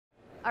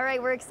All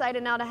right, we're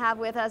excited now to have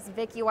with us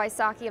Vicki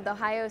Wysocki of The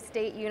Ohio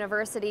State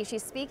University.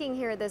 She's speaking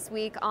here this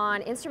week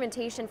on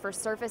instrumentation for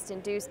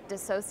surface-induced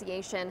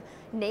dissociation,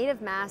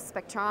 native mass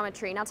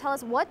spectrometry. Now tell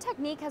us, what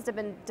technique has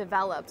been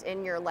developed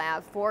in your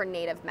lab for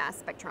native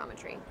mass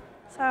spectrometry?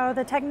 So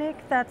the technique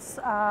that's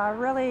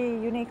really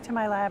unique to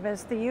my lab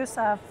is the use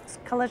of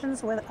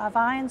collisions of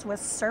ions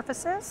with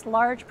surfaces,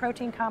 large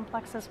protein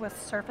complexes with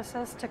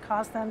surfaces, to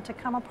cause them to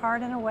come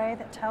apart in a way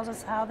that tells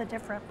us how the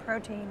different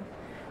protein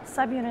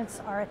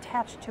subunits are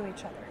attached to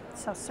each other.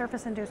 So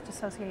surface-induced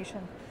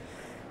dissociation,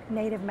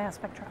 native mass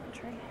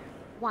spectrometry.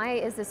 Why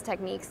is this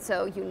technique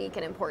so unique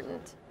and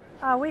important?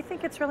 We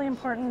think it's really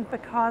important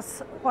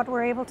because what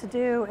we're able to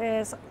do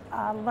is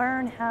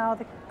learn how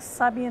the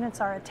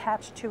subunits are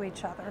attached to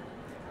each other.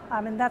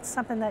 And that's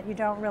something that you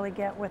don't really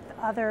get with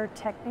other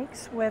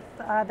techniques. With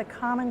the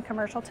common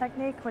commercial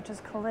technique, which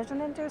is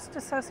collision-induced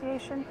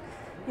dissociation,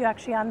 you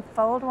actually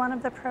unfold one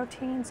of the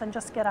proteins and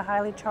just get a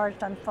highly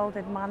charged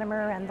unfolded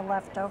monomer and the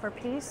leftover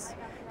piece.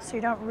 So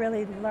you don't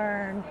really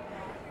learn,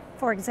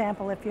 for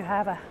example, if you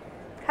have a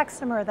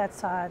hexamer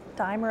that's a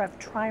dimer of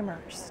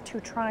trimers, 2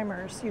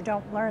 trimers, you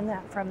don't learn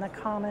that from the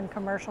common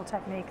commercial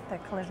technique, the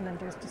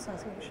collision-induced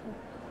dissociation.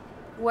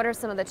 What are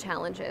some of the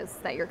challenges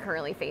that you're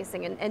currently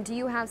facing, and do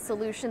you have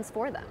solutions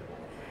for them?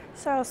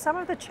 So some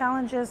of the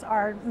challenges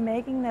are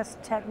making this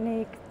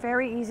technique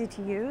very easy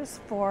to use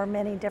for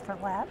many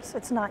different labs.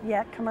 It's not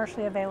yet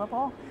commercially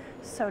available,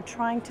 so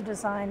trying to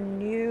design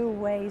new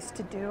ways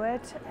to do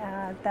it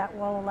that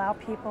will allow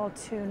people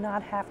to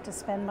not have to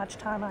spend much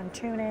time on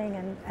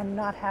tuning and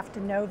not have to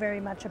know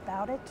very much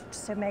about it,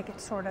 to make it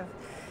sort of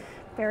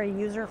very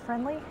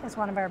user-friendly is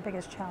one of our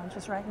biggest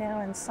challenges right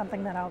now, and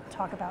something that I'll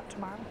talk about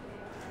tomorrow.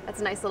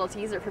 That's a nice little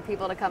teaser for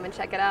people to come and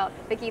check it out.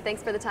 Vicki,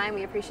 thanks for the time.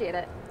 We appreciate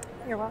it.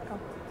 You're welcome.